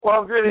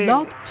Well, good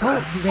Blog evening.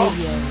 Talk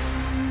Radio.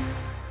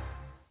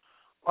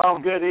 Well,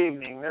 good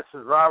evening. This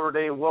is Robert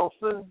A.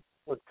 Wilson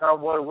with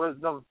Cowboy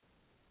Wisdom,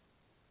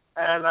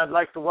 and I'd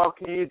like to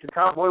welcome you to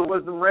Cowboy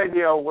Wisdom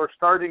Radio. We're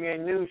starting a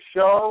new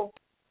show,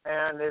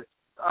 and it's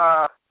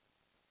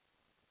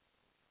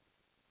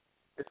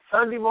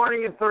Sunday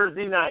morning and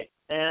Thursday night,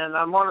 and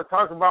I want to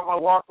talk about my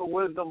Walk of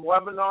Wisdom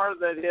webinar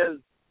that is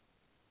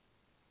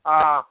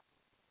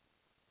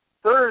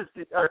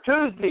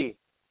Tuesday,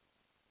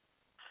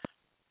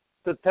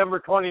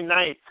 September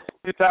 29th,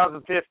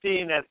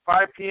 2015 at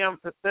 5 p.m.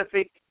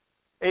 Pacific,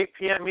 8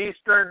 p.m.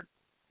 Eastern,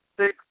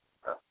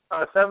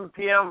 7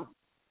 p.m.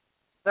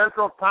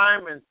 Central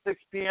Time, and 6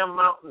 p.m.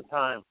 Mountain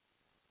Time.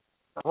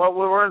 What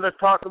we're going to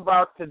talk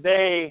about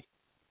today,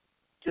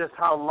 just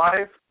how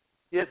life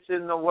gets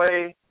in the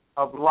way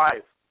of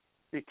life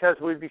because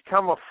we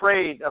become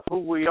afraid of who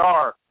we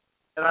are.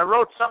 And I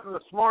wrote something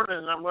this morning,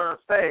 and I'm going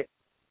to say,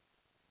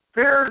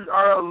 fears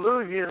are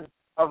illusions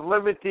of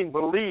limiting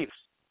beliefs.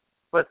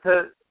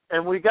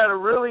 And we got to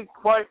really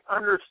quite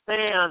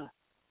understand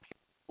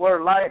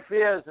where life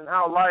is and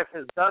how life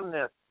has done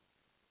this.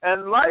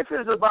 And life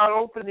is about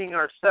opening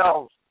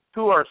ourselves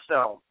to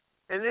ourselves.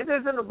 And it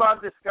isn't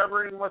about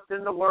discovering what's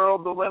in the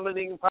world, the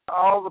limiting,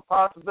 all the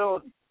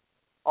possibilities.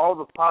 All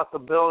the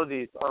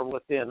possibilities are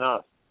within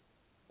us.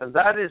 And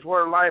that is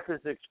where life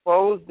is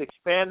exposed,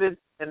 expanded,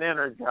 and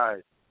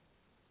energized.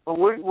 But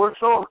we're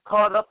so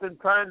caught up in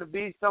trying to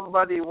be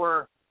somebody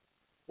we're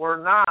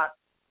not.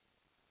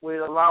 We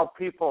allow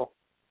people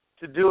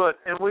to do it.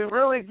 And we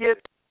really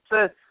get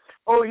said,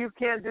 oh, you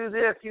can't do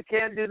this, you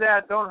can't do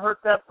that, don't hurt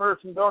that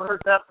person, don't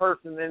hurt that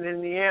person. And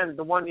in the end,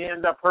 the one you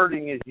end up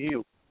hurting is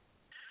you.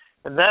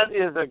 And that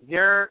is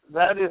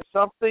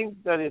something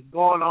that is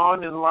going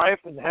on in life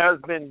and has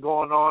been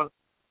going on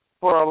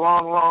for a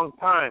long, long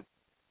time.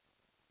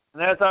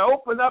 And as I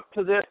open up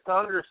to this to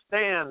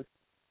understand,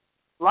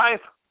 life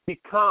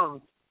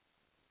becomes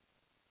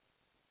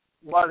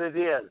what it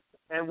is.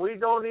 And we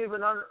don't even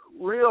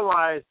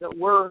realize that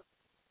we're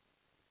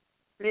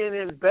being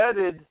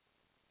embedded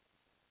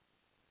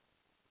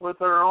with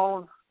our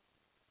own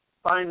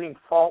finding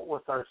fault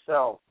with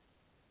ourselves.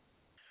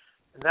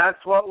 And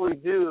that's what we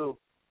do,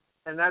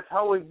 and that's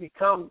how we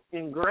become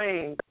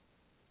ingrained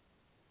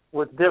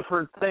with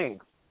different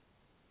things.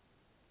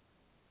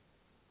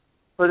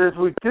 But as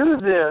we do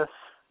this,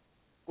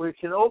 we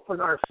can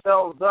open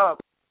ourselves up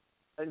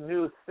a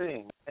new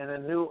thing and a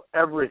new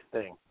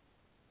everything.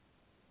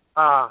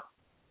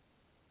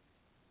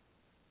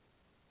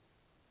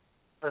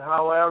 But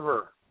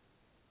however,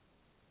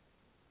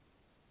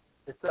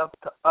 it's up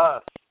to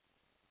us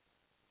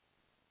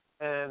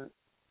and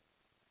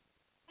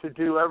to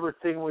do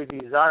everything we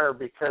desire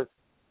because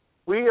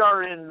we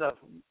are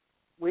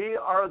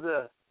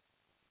the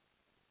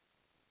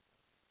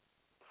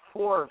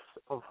force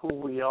of who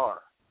we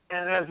are.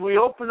 And as we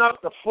open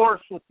up the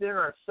force within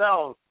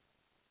ourselves,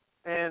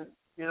 and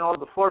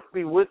the force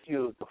be with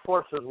you, the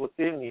force is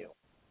within you.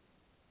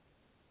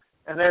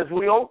 And as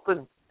we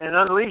open and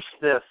unleash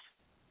this,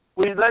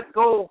 we let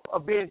go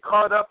of being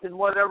caught up in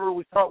whatever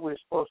we thought we were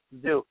supposed to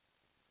do.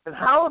 And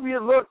how have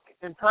you looked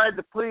and tried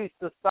to please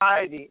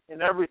society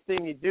in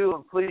everything you do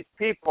and please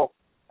people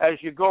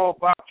as you go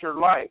about your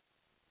life?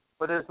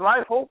 But as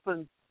life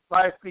opens,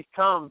 life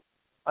becomes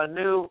a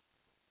new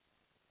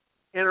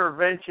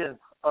intervention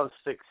of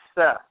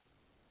success.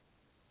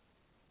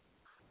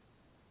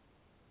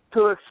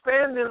 To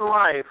expand in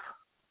life,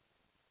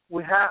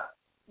 we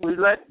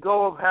let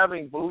go of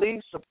having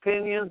beliefs,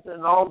 opinions,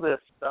 and all this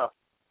stuff.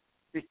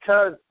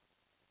 Because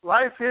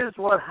life is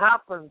what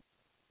happens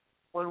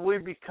when we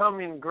become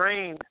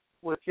ingrained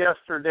with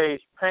yesterday's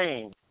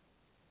pain.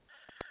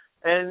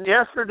 And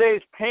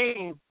yesterday's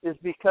pain is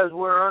because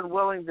we're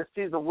unwilling to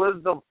see the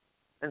wisdom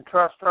and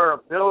trust our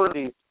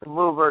abilities to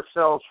move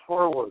ourselves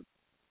forward.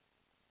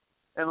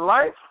 And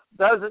life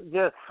doesn't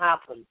just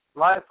happen.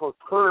 Life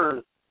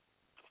occurs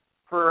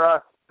for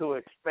us to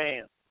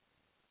expand.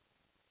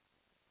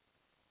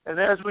 And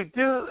as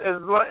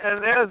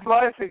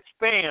life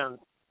expands,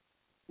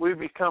 we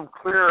become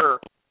clearer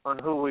on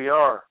who we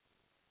are.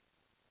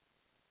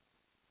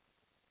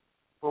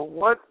 But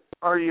what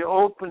are you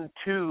open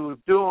to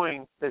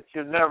doing that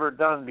you've never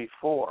done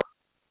before?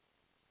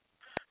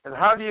 And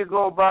how do you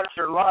go about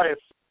your life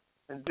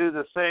and do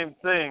the same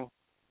thing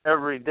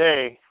every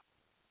day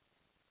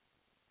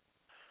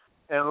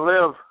and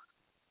live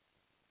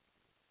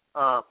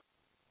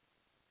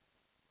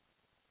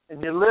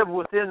and you live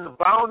within the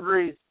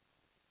boundaries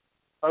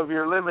of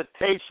your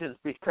limitations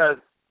because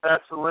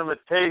that's a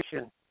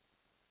limitation.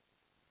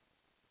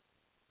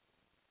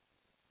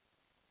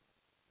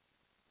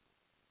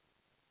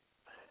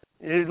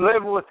 We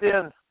live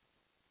within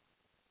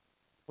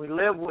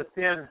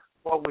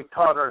what we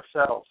taught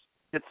ourselves.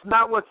 It's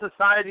not what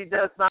society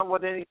does, not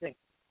what anything.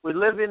 We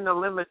live in the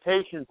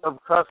limitations of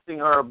trusting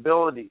our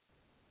abilities,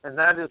 and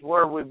that is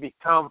where we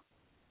become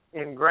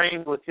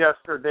ingrained with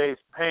yesterday's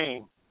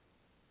pain.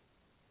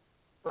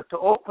 But to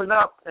open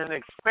up and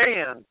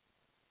expand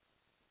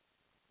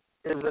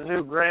is a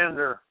new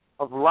grandeur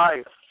of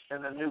life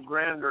and a new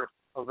grandeur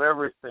of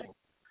everything.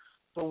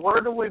 So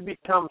where do we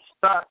become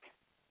stuck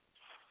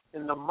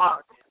in the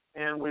muck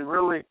and we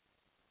really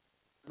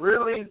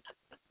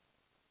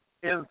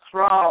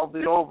enthrall the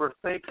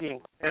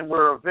overthinking and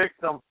we're a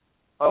victim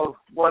of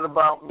what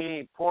about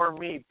me, poor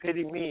me,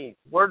 pity me?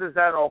 Where does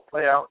that all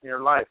play out in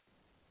your life?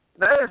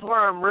 That is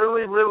where I'm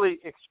really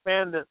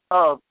expanded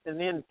of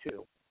and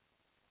into.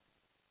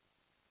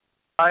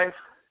 Life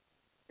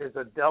is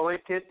a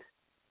delicate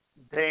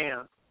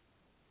dance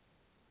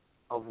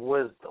of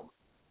wisdom,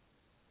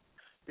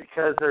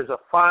 because there's a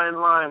fine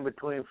line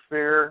between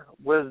fear,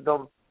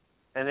 wisdom,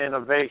 and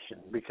innovation,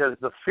 because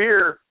the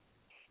fear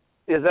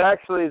is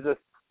actually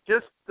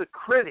just the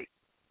critic.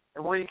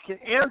 And when you can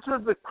answer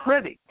the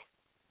critic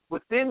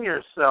within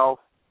yourself,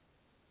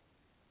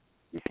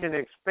 you can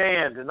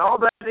expand. And all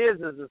that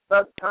is a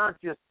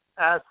subconscious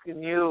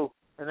asking you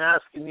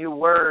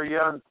where are you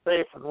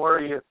unsafe and where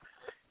are you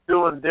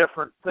doing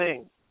different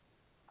things.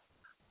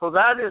 So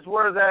that is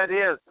where that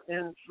is.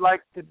 And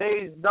like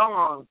today's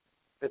dawn,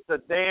 it's a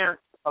dance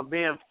of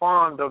being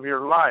fond of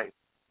your life.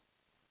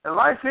 And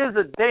life is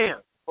a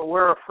dance, but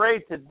we're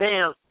afraid to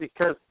dance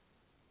because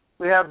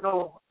we have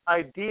no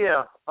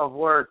idea of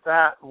where it's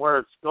at and where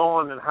it's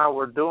going and how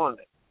we're doing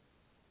it.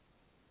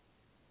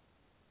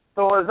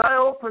 So as I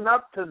open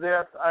up to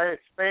this, I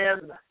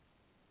expand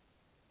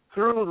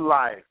through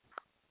life.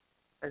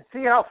 And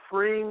see how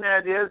freeing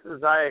that is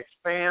as I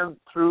expand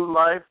through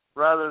life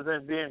rather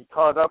than being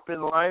caught up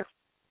in life?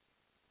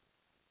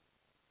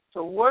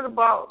 So what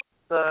about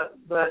the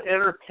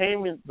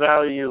entertainment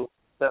value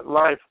that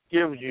life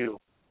gives you?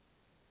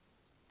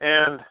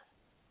 And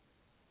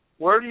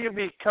where do you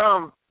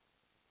become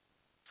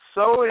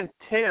so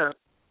intense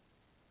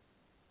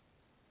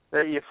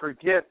that you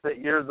forget that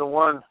you're the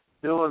one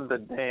doing the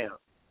dance?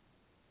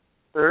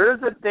 There is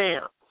a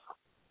dance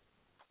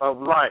of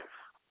life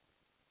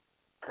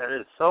that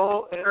is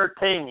so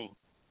entertaining,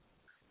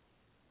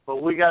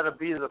 but we got to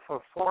be the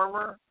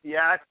performer, the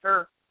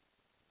actor,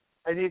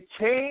 and you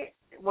change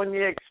when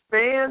you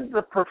expand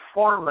the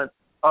performance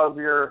of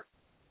your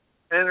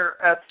inner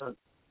essence.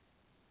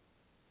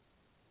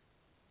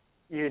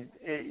 You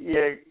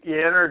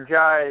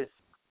energize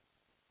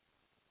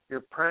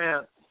your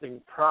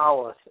prancing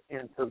prowess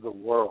into the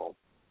world,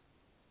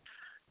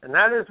 and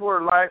that is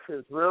where life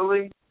is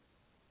really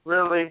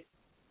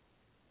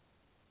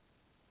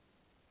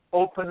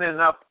opening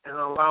up and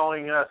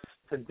allowing us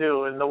to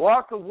do. And the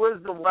Walk of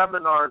Wisdom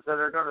webinars that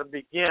are going to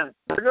begin,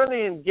 they're going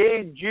to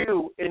engage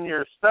you in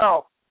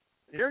yourself.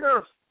 You're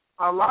going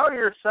to allow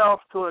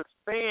yourself to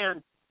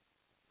expand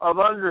of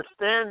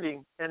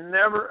understanding and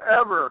never,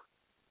 ever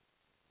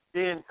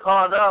being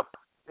caught up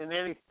in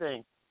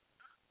anything.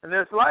 And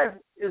this life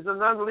is an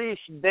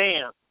unleashed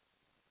dance.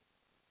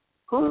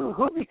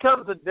 Who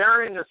becomes a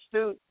daring,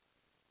 astute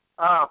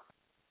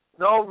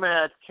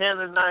nomad,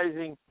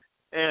 canonizing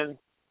and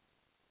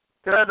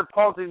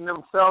catapulting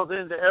themselves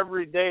into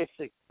everyday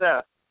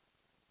success?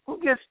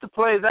 Who gets to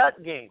play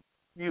that game?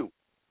 You,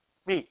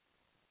 me.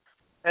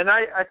 And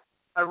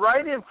I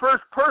write in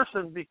first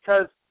person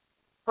because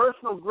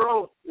personal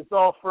growth is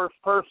all first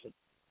person.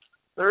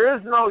 There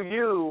is no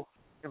you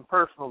in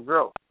personal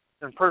growth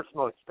and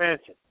personal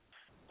expansion.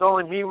 It's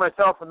only me,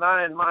 myself, and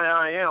I, and my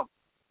I am.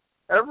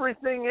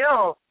 Everything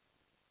else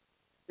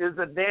is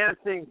a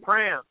dancing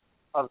prance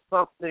of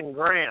something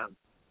grand.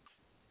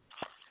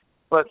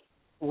 But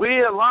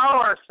we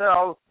allow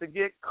ourselves to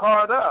get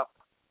caught up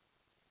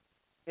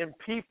in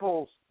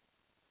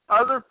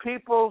other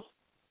people's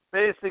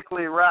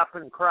basically rap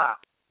and crap.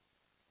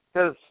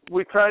 Because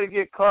we try to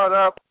get caught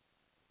up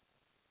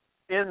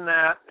in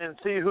that and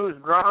see whose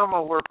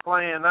drama we're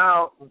playing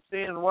out and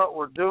seeing what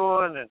we're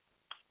doing and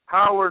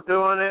how we're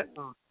doing it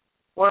and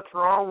what's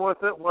wrong with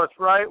it, what's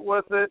right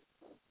with it,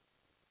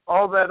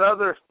 all that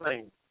other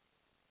thing.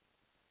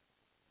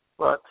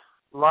 But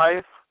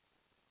life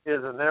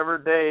is an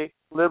everyday,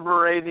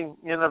 liberating,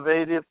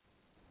 innovative,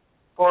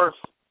 force,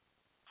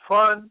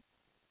 fun,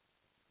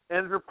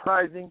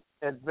 enterprising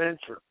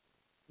adventure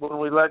when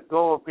we let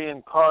go of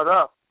being caught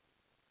up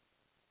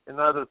in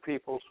other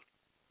people's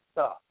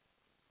stuff.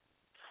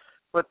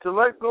 But to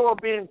let go of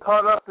being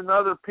caught up in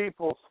other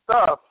people's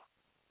stuff,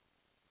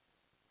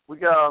 we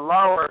got to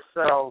allow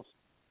ourselves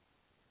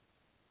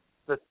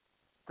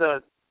the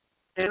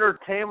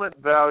entertainment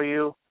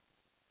value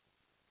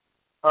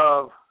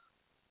of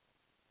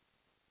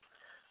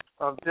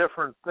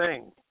different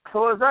things.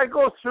 So as I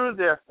go through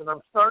this, and I'm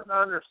starting to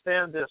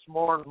understand this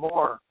more and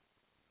more,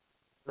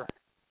 the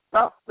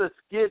stuff that's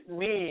getting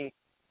me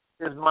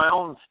is my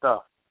own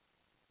stuff.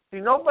 See,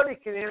 nobody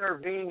can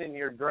intervene in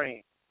your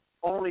dream.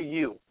 Only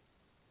you,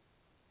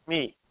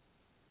 me,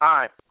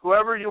 I,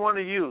 whoever you want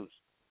to use.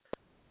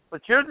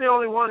 But you're the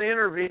only one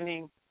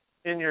intervening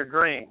in your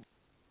dream.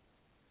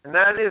 And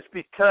that is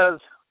because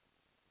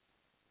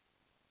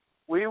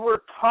we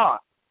were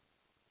taught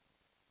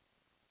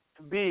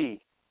to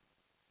be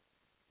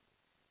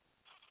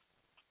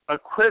a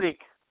critic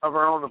of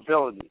our own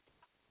abilities.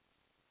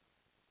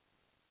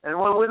 And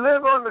when we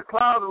live on the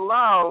cloud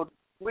aloud,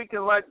 we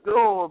can let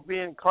go of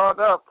being caught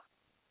up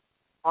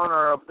on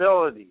our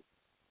abilities.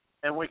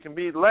 and we can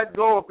be let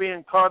go of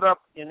being caught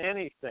up in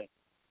anything.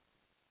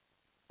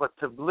 But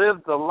to live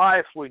the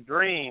life we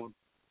dream,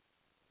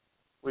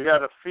 we got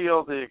to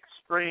feel the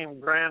extreme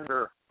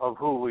grandeur of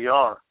who we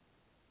are.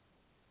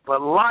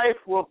 But life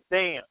will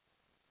dance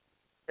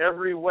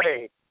every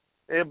way.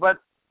 But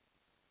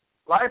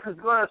life is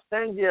going to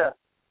send you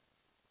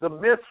the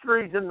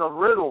mysteries and the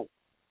riddles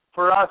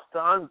for us to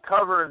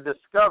uncover and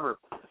discover,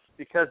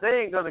 because they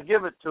ain't going to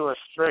give it to us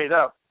straight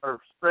up or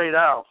straight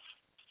out.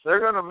 They're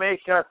going to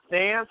make us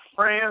dance,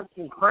 prance,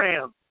 and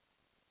cram.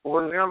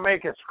 Or they're going to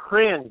make us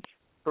cringe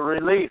to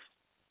release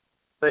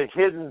the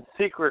hidden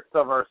secrets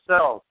of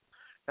ourselves.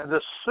 And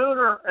the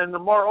sooner and the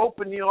more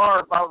open you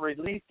are about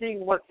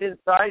releasing what's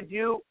inside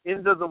you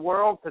into the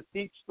world to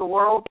teach the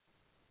world,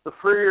 the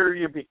freer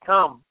you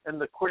become, and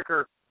the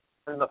quicker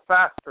and the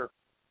faster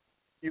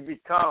you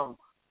become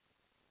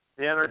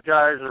the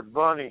Energizer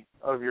Bunny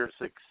of your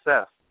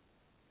success.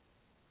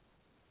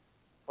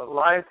 But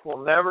life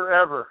will never,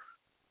 ever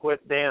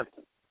quit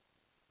dancing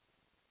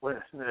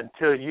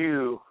until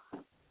you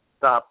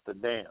stop the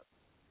dance.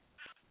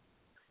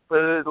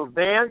 But it'll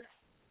dance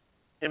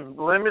in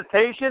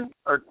limitation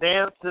or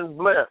dance in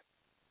bliss.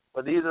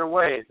 But either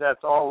way,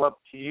 that's all up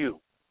to you.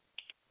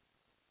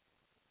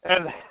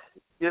 And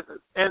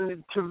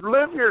to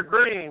live your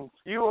dreams,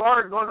 you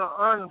are going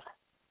to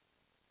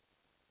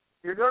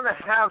you're going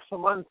to have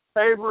some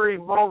unsavory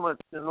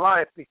moments in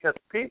life, because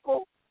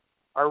people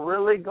are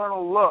really going to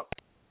look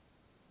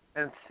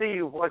and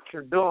see what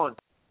you're doing.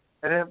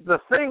 And if the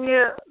thing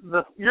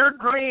is, your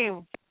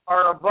dreams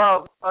are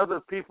above other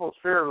people's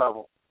fear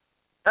level.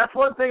 That's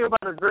one thing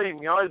about a dream.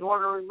 You always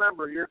want to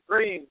remember your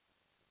dreams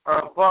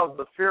are above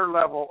the fear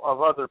level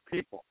of other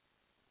people.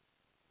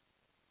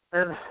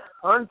 And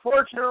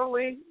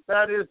unfortunately,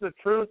 that is the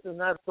truth, and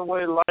that's the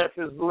way life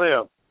is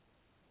lived.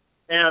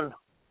 And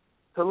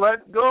to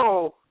let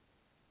go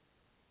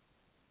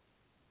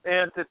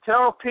and to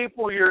tell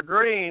people your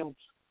dreams,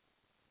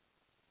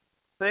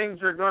 things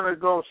are going to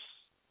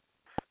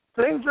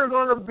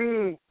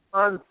be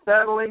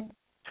unsettling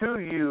to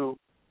you,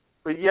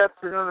 but yet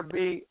they're going to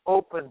be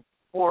open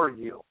for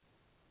you.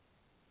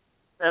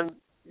 And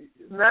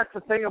that's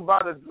the thing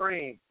about a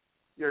dream.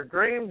 Your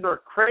dreams are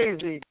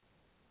crazy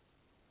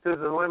to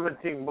the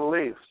limiting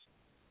beliefs.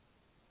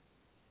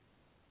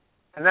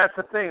 And that's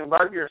the thing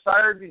about your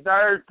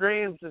desires,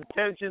 dreams,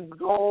 intentions,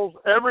 goals,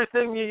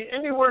 everything,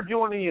 any word you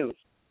want to use,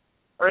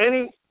 or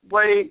any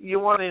way you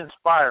want to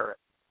inspire it.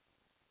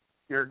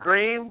 Your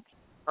dreams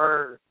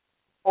are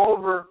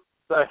over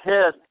the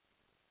head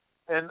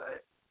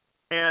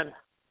and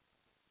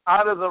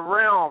out of the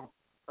realm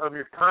of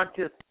your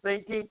conscious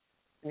thinking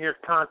and your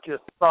conscious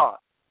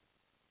thought.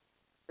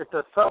 It's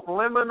a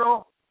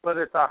subliminal, but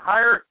it's a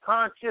higher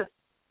conscious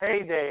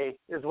heyday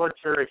is what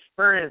you're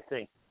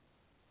experiencing.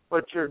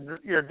 But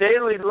your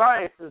daily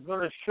life is going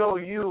to show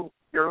you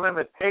your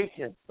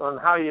limitations on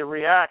how you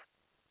react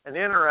and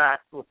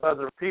interact with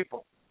other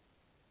people.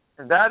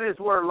 And that is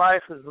where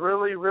life is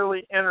really,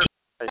 really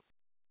energized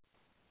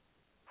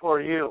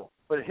for you.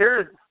 But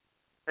here's,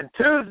 on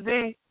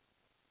Tuesday,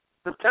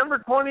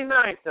 September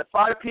 29th at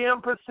 5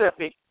 p.m.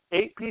 Pacific,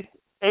 8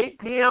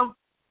 p.m.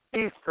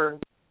 Eastern,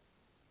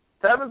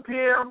 7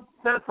 p.m.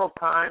 Central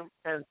Time,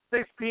 and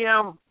 6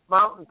 p.m.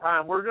 Mountain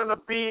Time, we're going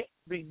to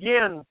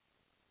begin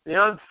the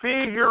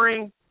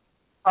unfeasuring.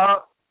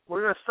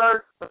 We're going to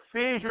start the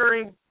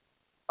feizuring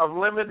of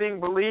limiting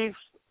beliefs,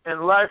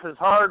 and life is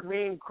hard,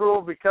 mean,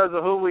 cruel because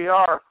of who we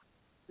are.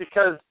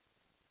 Because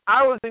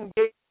I was engaged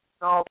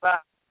in all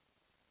that,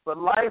 but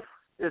life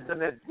is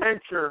an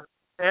adventure,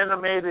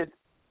 animated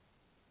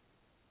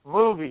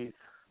movies.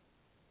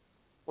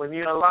 When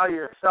you allow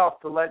yourself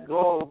to let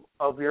go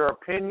of your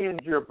opinions,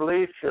 your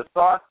beliefs, your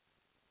thoughts,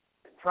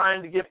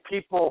 trying to get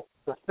people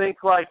to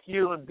think like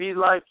you and be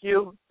like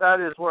you, that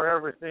is where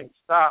everything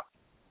stops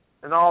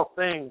and all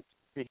things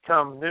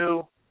become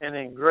new and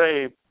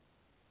engraved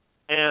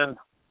and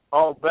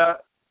all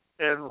that.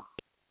 And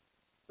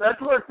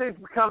that's where things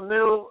become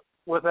new,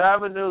 with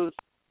avenues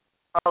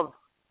of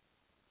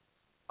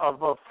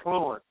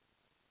affluence.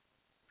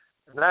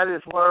 And that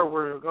is where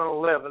we're going to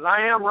live. And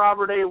I am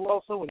Robert A.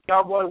 Wilson with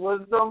Cowboy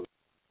Wisdom,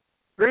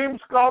 Dream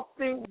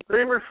Sculpting,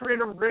 Dreamers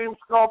Freedom Dream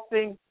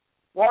Sculpting,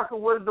 Walk of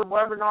Wisdom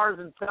webinars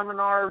and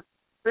seminars,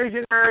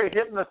 Visionary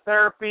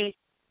Hypnotherapy,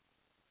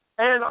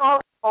 and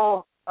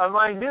also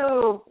my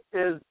new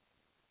is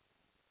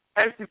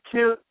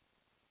Execute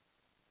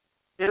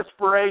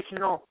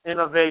Inspirational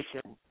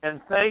Innovation. And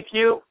thank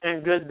you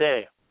and good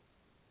day.